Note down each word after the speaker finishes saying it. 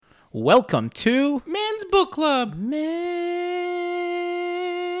Welcome to Men's Book Club. Men's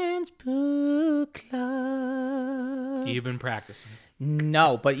Book Club. You've been practicing.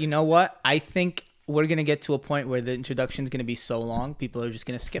 No, but you know what? I think we're going to get to a point where the introduction is going to be so long, people are just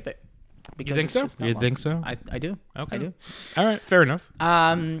going to skip it. You think so? You think so? I do. Okay. I do. All right, fair enough.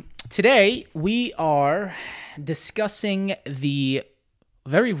 Today, we are discussing the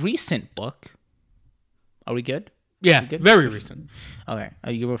very recent book. Are we good? Yeah, very recent. Okay.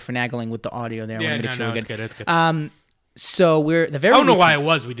 You were finagling with the audio there. I Yeah, wanna make sure we're it's good. It's good. So we're the very I don't know recent, why it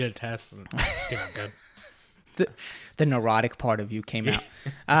was. We did a test. And it came out good. the neurotic part of you came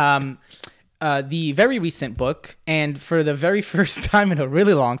out. The very recent book, and for the very first time in a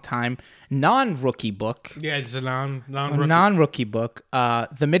really long time, non-rookie book. Yeah, it's a non-rookie. Non-rookie book.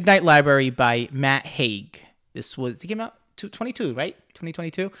 The Midnight Library by Matt Haig. It came out 22, right?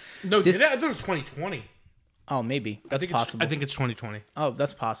 2022? No, I thought it was 2020. Oh, maybe. That's possible. I think it's 2020. Oh,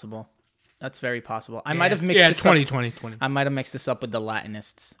 that's possible. That's very possible. I might have mixed this 2020. I might have mixed this up with the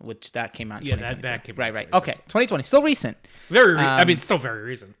Latinists, which that came out in Yeah, 2022. that came out Right. Okay, 2020. Still recent. Still very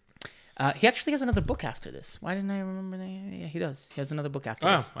recent. He actually has another book after this. Why didn't I remember that? Yeah, he does. He has another book after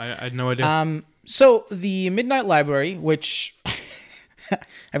this. I had no idea. So the Midnight Library, which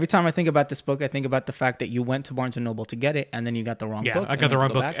every time I think about this book, I think about the fact that you went to Barnes & Noble to get it, and then you got the wrong book. I got the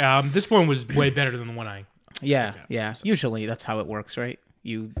wrong book. This one was way better than the one I... Yeah. Usually that's how it works, right?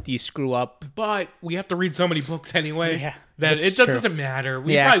 You screw up. But we have to read so many books anyway. Yeah, that that's it true. doesn't matter.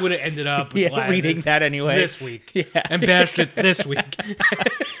 We probably would have ended up with reading that anyway this week. Yeah. And bashed it this week.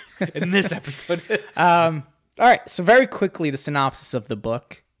 In this episode. All right. So very quickly, the synopsis of the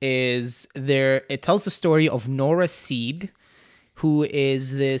book is it tells the story of Nora Seed, who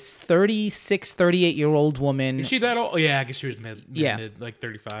is this 36, 38-year-old woman. Is she that old? Yeah, I guess she was mid like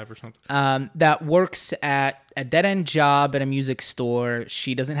 35 or something. That works at a dead-end job at a music store.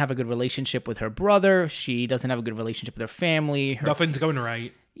 She doesn't have a good relationship with her brother. She doesn't have a good relationship with her family. Nothing's going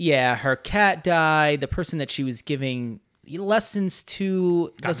right. Yeah, her cat died. The person that she was giving lessons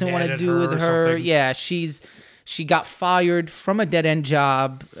to doesn't want to do with her. Yeah, she got fired from a dead-end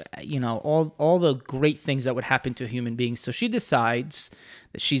job, all the great things that would happen to human beings. So she decides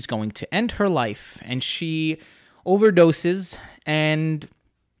that she's going to end her life, and she overdoses and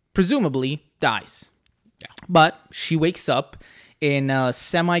presumably dies. Yeah. But she wakes up in a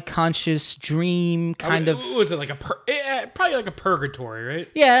semi-conscious dream kind of... Was it like probably like a purgatory, right?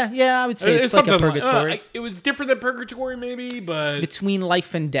 Yeah, I would say it's like a purgatory. It was different than purgatory maybe, but... It's between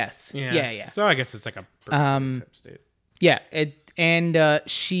life and death. Yeah. So I guess it's like a purgatory type state. Yeah,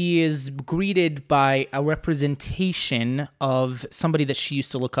 she is greeted by a representation of somebody that she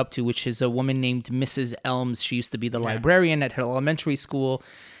used to look up to, which is a woman named Mrs. Elms. She used to be the librarian at her elementary school.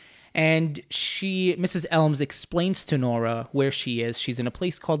 And Mrs. Elms explains to Nora where she is. She's in a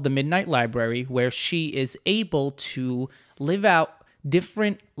place called the Midnight Library, where she is able to live out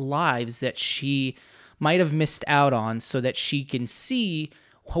different lives that she might have missed out on, so that she can see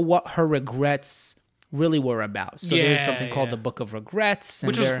what her regrets really were about. So there's something called the Book of Regrets.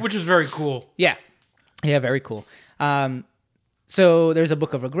 Which is very cool. Yeah, very cool. So there's a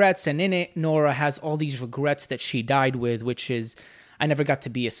Book of Regrets, and in it, Nora has all these regrets that she died with, which is... I never got to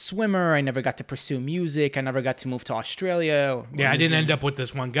be a swimmer. I never got to pursue music. I never got to move to Australia. I didn't end up with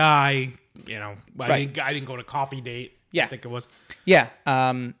this one guy. I didn't go to coffee date. Yeah. I think it was. Yeah.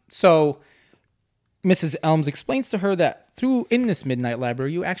 So Mrs. Elms explains to her that in this Midnight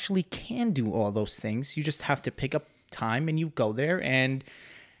Library, you actually can do all those things. You just have to pick up time and you go there, and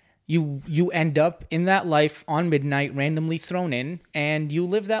you end up in that life on midnight, randomly thrown in, and you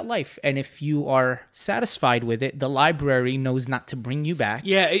live that life. And if you are satisfied with it, the library knows not to bring you back.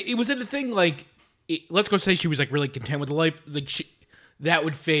 Yeah, it was in the thing, like, let's go say she was, like, really content with the life. Like, that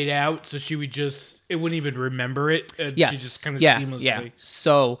would fade out, so she would it wouldn't even remember it. Yes. She just kind of seamlessly. Yeah.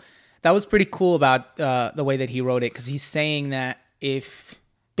 So that was pretty cool about the way that he wrote it, because he's saying that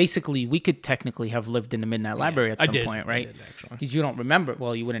basically, we could technically have lived in the Midnight Library at some point, right? I did, actually. Because you don't remember.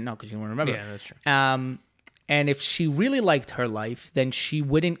 Well, you wouldn't know because you don't remember. Yeah, that's true. And if she really liked her life, then she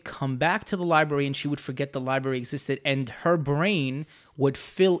wouldn't come back to the library, and she would forget the library existed, and her brain would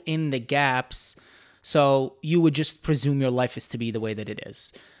fill in the gaps. So you would just presume your life is to be the way that it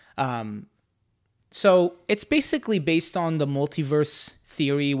is. So it's basically based on the multiverse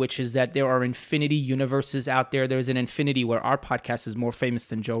theory, which is that there are infinity universes out there. There's an infinity where our podcast is more famous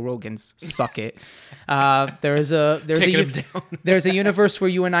than Joe Rogan's. Suck it. There's a universe where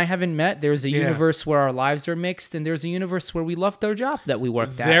you and I haven't met. There's a universe where our lives are mixed, and there's a universe where we loved our job that we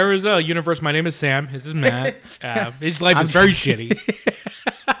worked at. There is a universe. My name is Sam. This is Matt. His life is very shitty.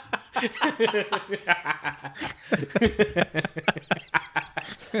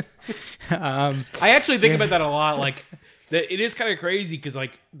 I actually think about that a lot. Like, it is kind of crazy because,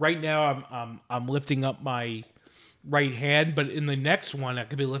 like, right now I'm lifting up my right hand, but in the next one I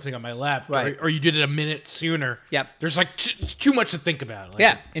could be lifting up my left. Right. Or you did it a minute sooner. Yep. There's like too much to think about. Like,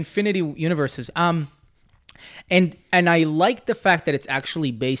 Yeah, infinity universes. And I like the fact that it's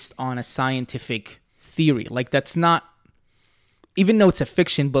actually based on a scientific theory. Like, that's not, even though it's a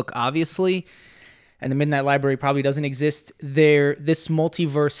fiction book, obviously, and the Midnight Library probably doesn't exist, this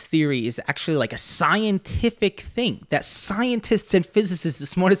multiverse theory is actually like a scientific thing that scientists and physicists, the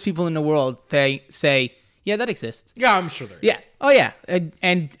smartest people in the world, they say, yeah, that exists. Yeah, I'm sure there is. Yeah. Oh, yeah.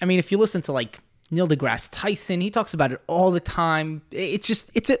 And I mean, if you listen to like Neil deGrasse Tyson, he talks about it all the time. It's just,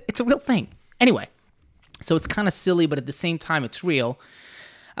 it's a real thing. Anyway, so it's kind of silly, but at the same time, it's real.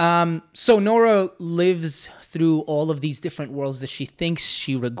 So Nora lives through all of these different worlds that she thinks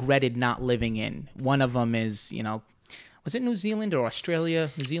she regretted not living in. One of them is, was it New Zealand or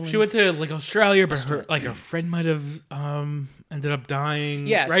Australia? New Zealand? She went to like Australia, but her friend might have ended up dying.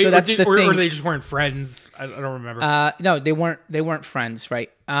 Yeah, right? so that's the thing. Or they just weren't friends. I don't remember. No, they weren't friends, right?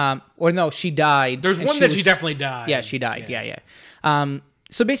 Or no, she died. There's one that she definitely died. Yeah, she died. Yeah.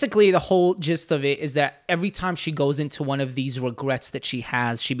 So basically, the whole gist of it is that every time she goes into one of these regrets that she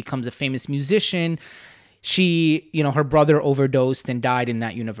has, she becomes a famous musician. She, her brother overdosed and died in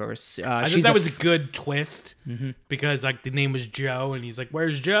that universe. I think that was a good twist because like the name was Joe, and he's like,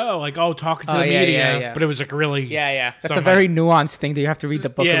 "Where's Joe?" Like, "Oh, talking to the media." Yeah. But it was like really, That's a very nuanced thing that you have to read the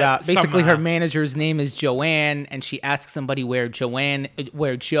book about. Basically, somehow. her manager's name is Joanne, and she asks somebody where Joe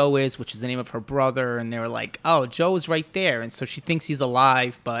is, which is the name of her brother, and they were like, "Oh, Joe is right there," and so she thinks he's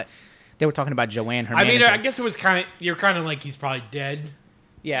alive, but they were talking about Joanne, her manager. I mean, I guess it was you're kind of like he's probably dead.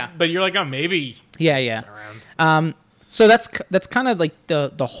 Yeah. But you're like, oh, maybe. Yeah. Around. So that's kind of like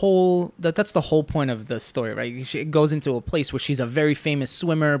the whole that's the whole point of the story, right? She goes into a place where she's a very famous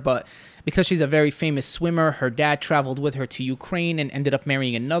swimmer, but because she's a very famous swimmer, her dad traveled with her to Ukraine and ended up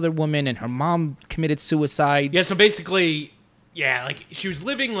marrying another woman, and her mom committed suicide. Yeah. So basically, like she was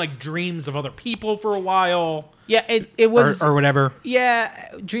living like dreams of other people for a while. Yeah, it was or whatever.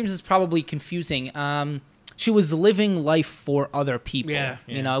 Yeah, dreams is probably confusing. She was living life for other people. Yeah.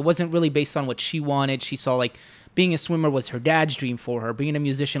 It wasn't really based on what she wanted. She saw like being a swimmer was her dad's dream for her. Being a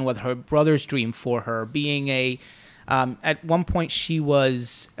musician was her brother's dream for her. Being at one point she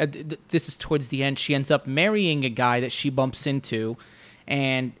was, this is towards the end, she ends up marrying a guy that she bumps into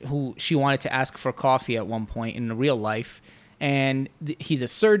and who she wanted to ask for coffee at one point in the real life. And he's a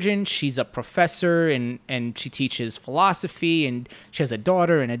surgeon, she's a professor, and she teaches philosophy, and she has a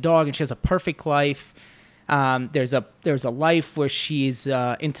daughter and a dog, and she has a perfect life. There's a life where she's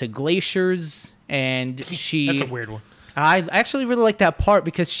into glaciers, and That's a weird one. I actually really like that part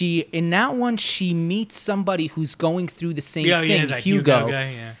because in that one she meets somebody who's going through the same thing. That Hugo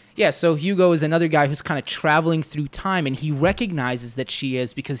guy, Yeah, so Hugo is another guy who's kind of traveling through time, and he recognizes that she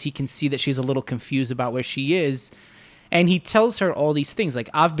is because he can see that she's a little confused about where she is. And he tells her all these things, like,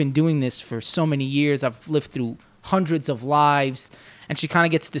 I've been doing this for so many years. I've lived through hundreds of lives. And she kind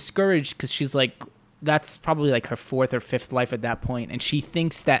of gets discouraged because she's like, that's probably like her fourth or fifth life at that point. And she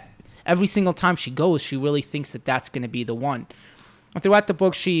thinks that every single time she goes, she really thinks that that's going to be the one. And throughout the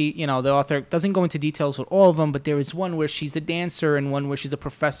book, the author doesn't go into details with all of them, but there is one where she's a dancer and one where she's a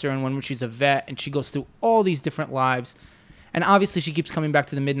professor and one where she's a vet. And she goes through all these different lives. And obviously she keeps coming back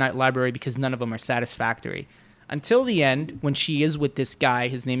to the Midnight Library because none of them are satisfactory. Until the end, when she is with this guy,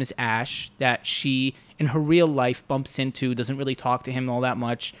 his name is Ash, that she, in her real life, bumps into, doesn't really talk to him all that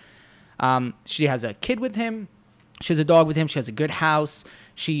much. She has a kid with him. She has a dog with him. She has a good house.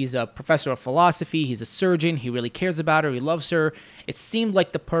 She's a professor of philosophy. He's a surgeon. He really cares about her. He loves her. It seemed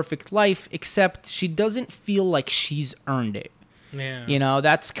like the perfect life, except she doesn't feel like she's earned it. Yeah.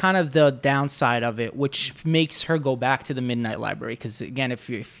 That's kind of the downside of it, which makes her go back to the Midnight Library. Because, again, if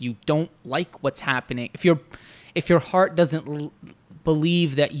you don't like what's happening, if your heart doesn't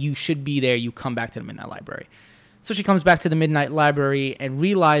believe that you should be there, you come back to the Midnight Library. So she comes back to the Midnight Library and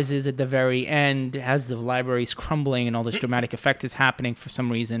realizes at the very end, as the library's crumbling and all this dramatic effect is happening for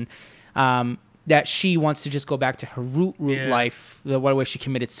some reason, that she wants to just go back to her root life, the way she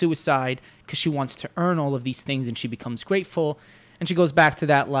committed suicide, because she wants to earn all of these things, and she becomes grateful. And she goes back to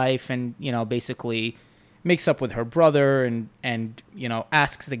that life and, basically makes up with her brother and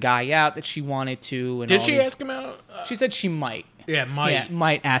asks the guy out that she wanted to. And Did she ask him out? She said she might. Yeah, might. Yeah,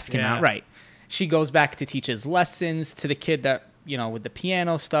 might ask him out, right. She goes back to teach his lessons to the kid that, with the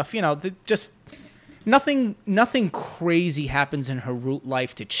piano stuff. Just nothing crazy happens in her root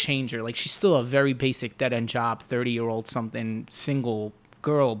life to change her. Like, she's still a very basic dead-end job, 30-year-old something, single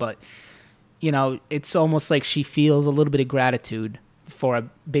girl, but you know, it's almost like she feels a little bit of gratitude for a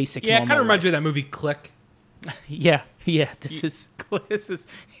basic. Yeah, it kind normal of reminds life. me of that movie Click. Yeah. This is.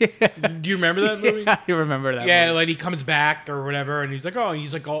 Yeah. Do you remember that movie? Yeah, I remember that. Yeah, movie. like he comes back or whatever, and he's like,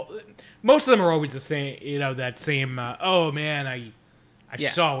 most of them are always the same, you know, that same, oh man, I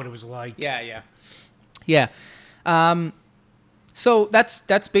saw what it was like. Yeah. So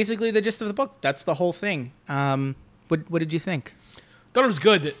that's basically the gist of the book. That's the whole thing. What did you think? Thought it was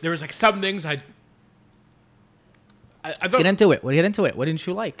good. There was like some things I Let's thought, get into it. What didn't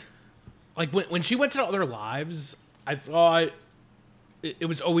you like? like when she went to other lives, I thought it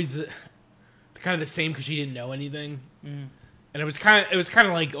was always kind of the same because she didn't know anything, and it was kind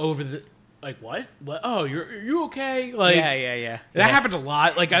of like over the like what oh you okay like Yeah. that happened a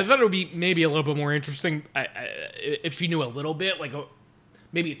lot. Like I thought it would be maybe a little bit more interesting if she knew a little bit. Like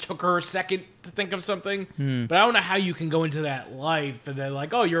maybe it took her a second to think of something, but I don't know how you can go into that life and then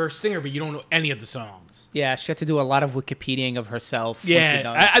like, oh, you're a singer, but you don't know any of the songs. Yeah, she had to do a lot of Wikipediaing of herself. when she Yeah,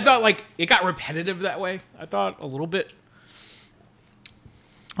 done it. I thought like it got repetitive that way. I thought a little bit.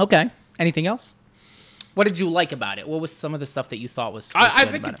 Okay. Anything else? What did you like about it? What was some of the stuff that you thought was I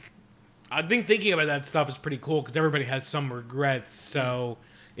good think about it? I think thinking about that stuff is pretty cool because everybody has some regrets. So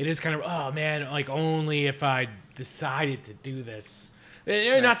it is kind of, oh man, like only if I decided to do this.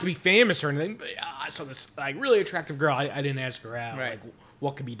 Not to be famous or anything, but I saw this like really attractive girl. I didn't ask her out. Right. Like,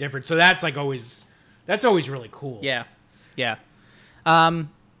 what could be different? So that's like always really cool. Yeah.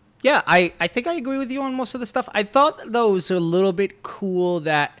 I think I agree with you on most of the stuff. I thought though it was a little bit cool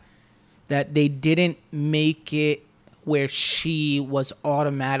that they didn't make it where she was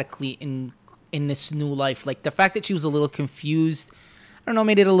automatically in this new life. Like the fact that she was a little confused, I don't know,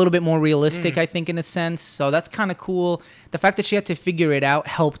 made it a little bit more realistic, I think, in a sense. So that's kind of cool. The fact that she had to figure it out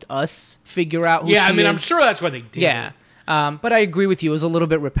helped us figure out who she I mean, I'm is. sure that's why they did. Yeah. But I agree with you. It was a little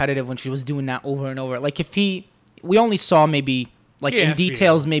bit repetitive when she was doing that over and over. Like we only saw maybe like Yeah, in a few.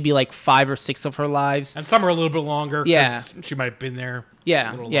 details, maybe like 5 or 6 of her lives. And some are a little bit longer. 'Cause Yeah. she might have been there. a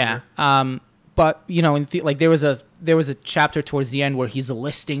Yeah. little Yeah. longer. But you know, like there was a chapter towards the end where he's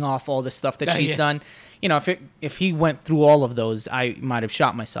listing off all the stuff that she's yeah. done. You know, if he went through all of those, I might have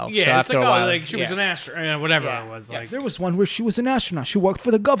shot myself. Yeah, So it's after like, a while, like she was an astronaut, whatever Yeah. it was. Yeah. Like, There was one where she was an astronaut. She worked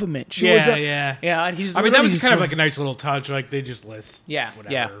for the government. She yeah, was yeah. yeah. And he's I mean, that was literally kind of so- like a nice little touch. Like they just list, Yeah,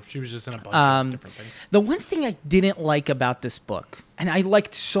 whatever. yeah. She was just in a bunch of different things. The one thing I didn't like about this book, and I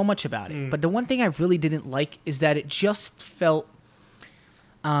liked so much about it, but the one thing I really didn't like is that it just felt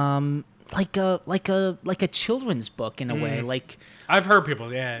like a children's book in a way. Like, I've heard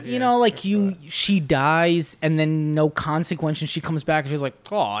people, you know, like she dies and then no consequence, and she comes back and she's like,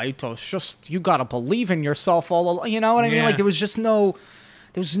 oh, it's just, you gotta believe in yourself all along. You know what I mean? Yeah. Like there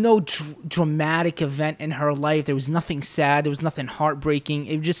was no dramatic event in her life. There was nothing sad. There was nothing heartbreaking.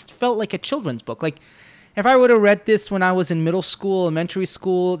 It just felt like a children's book. Like if I would have read this when I was in middle school, elementary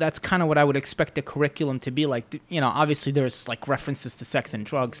school, that's kind of what I would expect the curriculum to be like. You know, obviously there's like references to sex and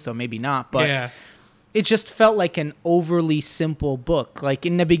drugs, so maybe not. But yeah. it just felt like an overly simple book. Like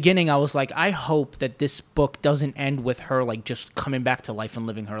in the beginning, I was like, I hope that this book doesn't end with her like just coming back to life and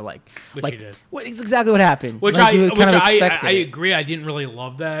living her life. Which like, she did. What is exactly what happened? Which Like, you would kind of expected I it. agree. I didn't really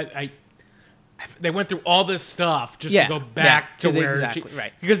love that. They went through all this stuff just Yeah, to go back yeah, to to the- where exactly, she,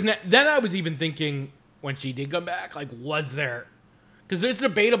 right. Because then I was even thinking when she did come back, like, was there? Because it's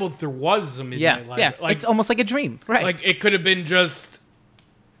debatable if there was a midnight library. Yeah. Like, It's almost like a dream, right? like it could have been just,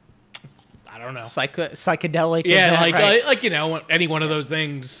 I don't know. Psychedelic. Yeah, event, right. like you know, any one of those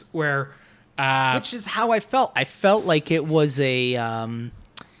things where, Which is how I felt. I felt like it was a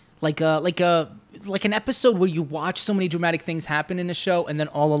like an episode where you watch so many dramatic things happen in a show, and then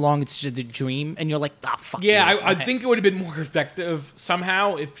all along it's just a dream, and you're like, ah, fuck. yeah, you. I Okay. think it would have been more effective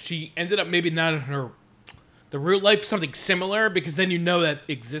somehow if she ended up maybe not in the real life, something similar, because then you know that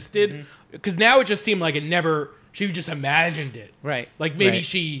existed. Because now it just seemed like she just imagined it. Right. Like maybe Right.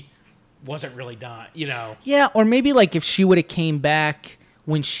 she wasn't really done, you know. Yeah, or maybe like if she would have came back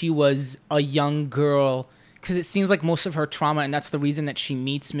when she was a young girl, because it seems like most of her trauma, and that's the reason that she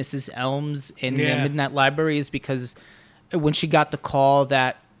meets Mrs. Elms in the Yeah. Midnight Library, is because when she got the call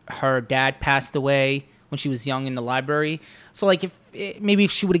that her dad passed away when she was young in the library. So like maybe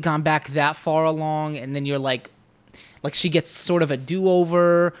if she would have gone back that far along, and then you're like she gets sort of a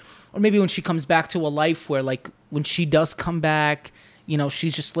do-over, or maybe when she comes back to a life where like when she does come back, you know,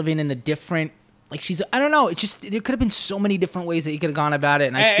 she's just living in a different, like I don't know. It just, there could have been so many different ways that you could have gone about it,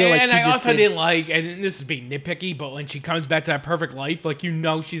 and I feel like and he I just also did- didn't like, and this is being nitpicky, but when she comes back to that perfect life, like you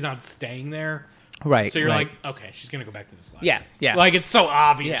know she's not staying there. Right. So you're right. like, okay, she's gonna go back to this life. Yeah, yeah. Like it's so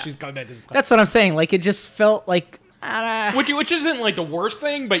obvious Yeah. she's going back to this life. That's what I'm saying. Like it just felt like, Which isn't like the worst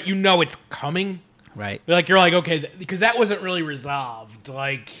thing, but you know it's coming. Right. Like you're like, okay, because that wasn't really resolved.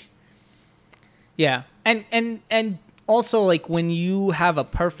 Like, yeah, and also like when you have a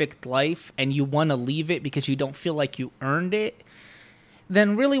perfect life and you want to leave it because you don't feel like you earned it,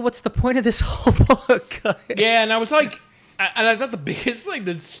 then really, what's the point of this whole book? yeah, and I was like, and I thought the biggest, like,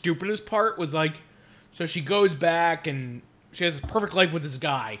 the stupidest part was like, so she goes back and she has a perfect life with this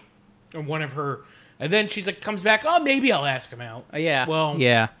guy, or one of her, and then she's like, comes back, oh, maybe I'll ask him out. Yeah. Well.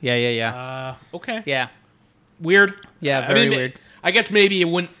 Yeah. Okay. Yeah. Weird. Yeah. Very weird. I guess maybe it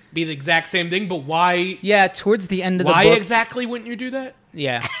wouldn't be the exact same thing, but why? Yeah. Towards the end of the book. Why exactly wouldn't you do that?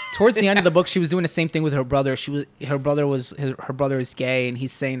 Yeah. Towards the end of the book, she was doing the same thing with her brother. Her brother is gay, and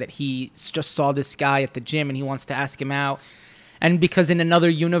he's saying that he just saw this guy at the gym and he wants to ask him out. And because in another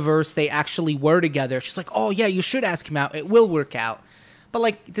universe they actually were together, she's like, "Oh yeah, you should ask him out. It will work out." But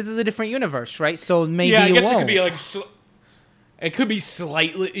like, this is a different universe, right? So maybe I guess won't. it could be like, it could be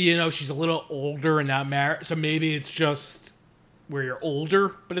slightly. She's a little older and not married, so maybe it's just where you're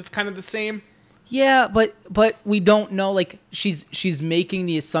older, but it's kind of the same. Yeah, but we don't know. Like, she's making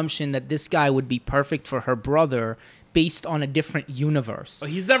the assumption that this guy would be perfect for her brother based on a different universe. Well,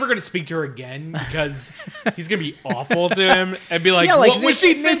 he's never going to speak to her again because he's going to be awful to him and be like, yeah, like what was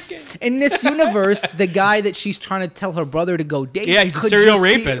she thinking? In this universe, the guy that she's trying to tell her brother to go date, yeah, he's a serial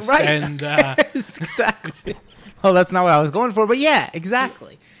rapist, right? And exactly. Well, that's not what I was going for, but yeah,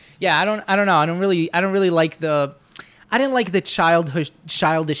 exactly. Yeah, I don't know. I don't really like the. I didn't like the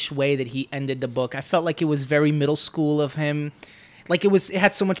childish way that he ended the book. I felt like it was very middle school of him. Like it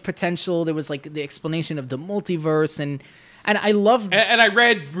had so much potential. There was like the explanation of the multiverse, and I loved. And I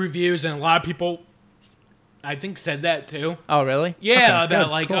read reviews, and a lot of people, I think, said that too. Oh, really? Yeah, okay,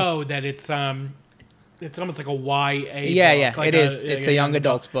 about like cool. That it's almost like a YA. Yeah, book, yeah, like it is. It's a young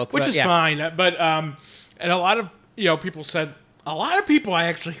adult's book, which is fine. But and a lot of people said I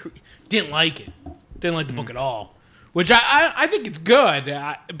actually didn't like it. Didn't like the book at all. Which I think it's good,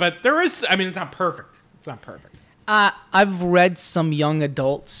 but there is. I mean, it's not perfect. It's not perfect. I've read some young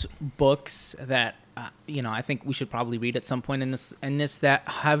adults books that I think we should probably read at some point in this that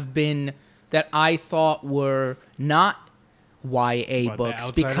have been that I thought were not YA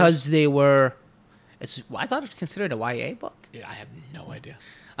books because they were. I thought it was considered a YA book. Yeah, I have no idea.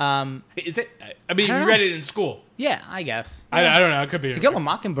 Is it? I mean, you read it in school. Yeah, I guess. Yeah. I don't know. It could be. To Kill a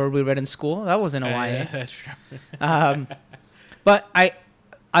Mockingbird we read in school. That wasn't a YA. Yeah, that's true. But I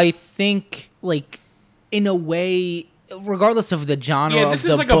think, like, in a way, regardless of the genre of the book. Yeah, this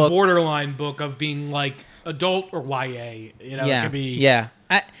is like a borderline book of being, like, adult or YA. It could be... Yeah.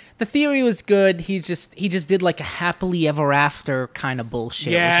 The theory was good. He just did, like, a happily ever after kind of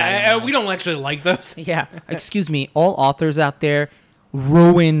bullshit. Yeah, we don't actually like those. Yeah. Excuse me. All authors out there,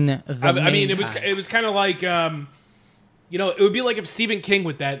 ruin the I mean, it was kind of like, it would be like if Stephen King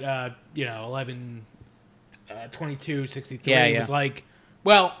with that, 11/22/63 was like,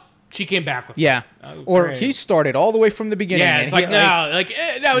 well, she came back with it. Or great. He started all the way from the beginning. Yeah, it's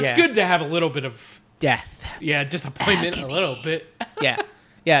it's good to have a little bit of death. Yeah, disappointment a little bit.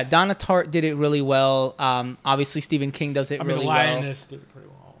 Yeah, Donna Tartt did it really well. Obviously, Stephen King does it really well. The Latinist did it pretty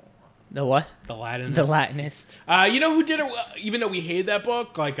well. The what? The Latinist. The Latinist. You know who did it well? Even though we hated that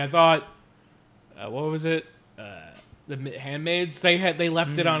book, like I thought, what was it? The Handmaids. They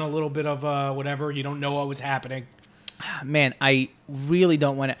left it on a little bit of whatever. You don't know what was happening. Man, I really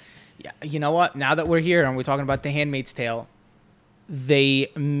don't want to. You know what? Now that we're here and we're talking about The Handmaid's Tale,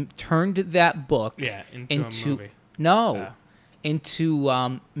 they turned that book into a movie.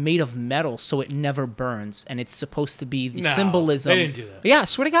 Into made of metal, so it never burns, and it's supposed to be the symbolism. They didn't do that. Yeah, I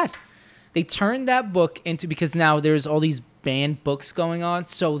swear to God, they turned that book into because now there's all these banned books going on,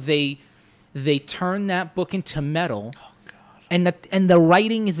 so they turned that book into metal. Oh God! And the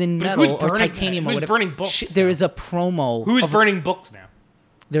writing is in metal or titanium. Who's burning books? There is a promo. Who's burning books now?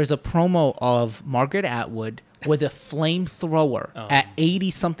 There's a promo of Margaret Atwood with a flamethrower at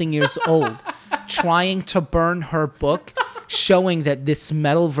 80-something years old, trying to burn her book, showing that this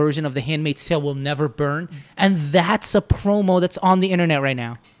metal version of The Handmaid's Tale will never burn. And that's a promo that's on the internet right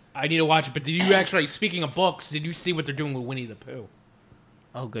now. I need to watch it. But did you actually, speaking of books, did you see what they're doing with Winnie the Pooh?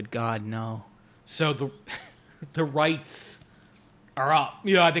 Oh, good God, no. So the rights are up.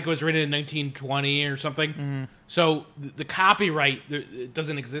 I think it was written in 1920 or something. Mm-hmm. So the copyright it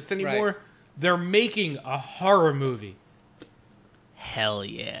doesn't exist anymore. Right. They're making a horror movie. Hell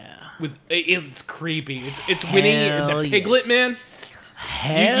yeah! It's creepy. It's Winnie and the Piglet Man.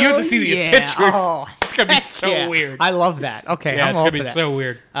 Hell you have to see the pictures. Oh, it's gonna be so weird. I love that. Okay, yeah, I'm it's all gonna be for that. so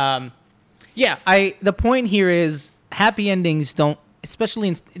weird. The point here is happy endings don't,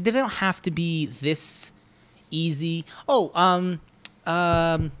 especially they don't have to be this easy. Oh,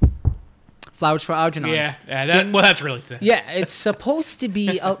 Flowers for Algernon. Yeah, that's really sad. Yeah, it's supposed to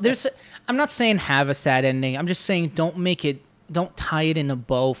be. I'm not saying have a sad ending. I'm just saying don't tie it in a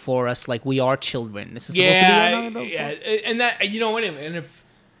bow for us like we are children. This is supposed to be one of those books. And that and if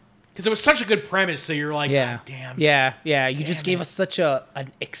because it was such a good premise, so you're like, Yeah, oh, damn, yeah. You just gave it. us such an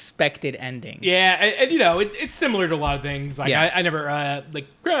expected ending. Yeah, and it's similar to a lot of things. Like Yeah. I never I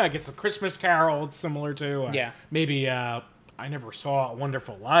guess A Christmas Carol. It's similar to Yeah. maybe I never saw A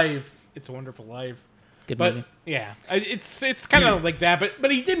Wonderful Life. It's a Wonderful Life. Good But movie. yeah, it's kind of like that. But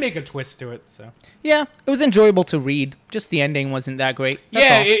he did make a twist to it. So Yeah, it was enjoyable to read. Just the ending wasn't that great. That's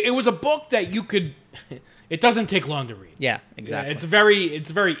yeah, all. it was a book that you could. It doesn't take long to read. Yeah, Yeah, exactly. it's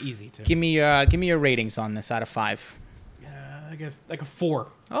very easy to. Give me your ratings on this out of 5. Like a 4.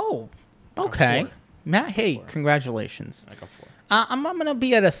 Oh, okay. 4. Matt, hey, congratulations. Like a 4. I'm gonna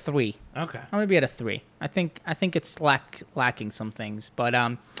be at a 3. Okay. I'm gonna be at a 3. I think it's lacking some things, but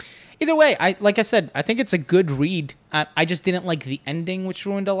either way, like I said, I think it's a good read. I just didn't like the ending, which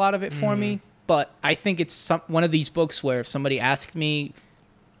ruined a lot of it for me. But I think it's one of these books where if somebody asked me,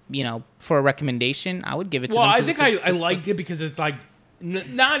 for a recommendation, I would give it to them. Well, I 'cause think it's a- I liked it because it's like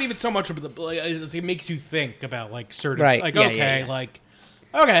not even so much about it makes you think about like certain Right. like Yeah, okay yeah, yeah. like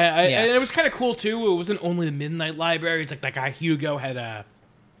okay Yeah. and it was kind of cool too. It wasn't only the Midnight Library. It's like that guy Hugo had a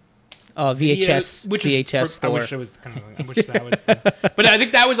VHS I store. wish it was kind of. I wish that was. But I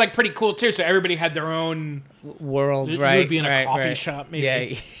think that was like pretty cool too. So everybody had their own world, You right? would be in a right, coffee right. shop,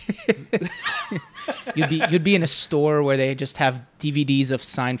 maybe. Yeah. you'd be in a store where they just have DVDs of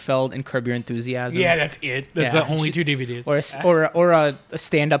Seinfeld and Curb Your Enthusiasm. Yeah, that's it. That's Yeah. the only 2 DVDs. or a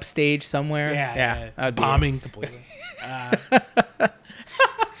stand up stage somewhere. yeah. that'd be it. Bombing completely.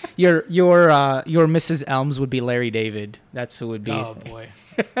 Your Mrs. Elms would be Larry David. That's who would be. Oh boy.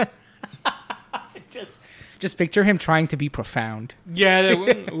 Just picture him trying to be profound. Yeah,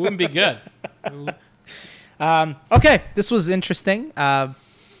 that wouldn't be good. Okay, this was interesting.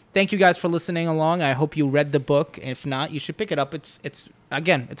 Thank you guys for listening along. I hope you read the book. If not, you should pick it up. It's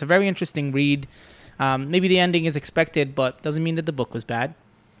a very interesting read. Maybe the ending is expected, but doesn't mean that the book was bad.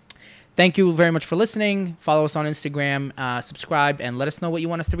 Thank you very much for listening. Follow us on Instagram, subscribe, and let us know what you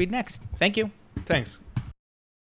want us to read next. Thank you. Thanks.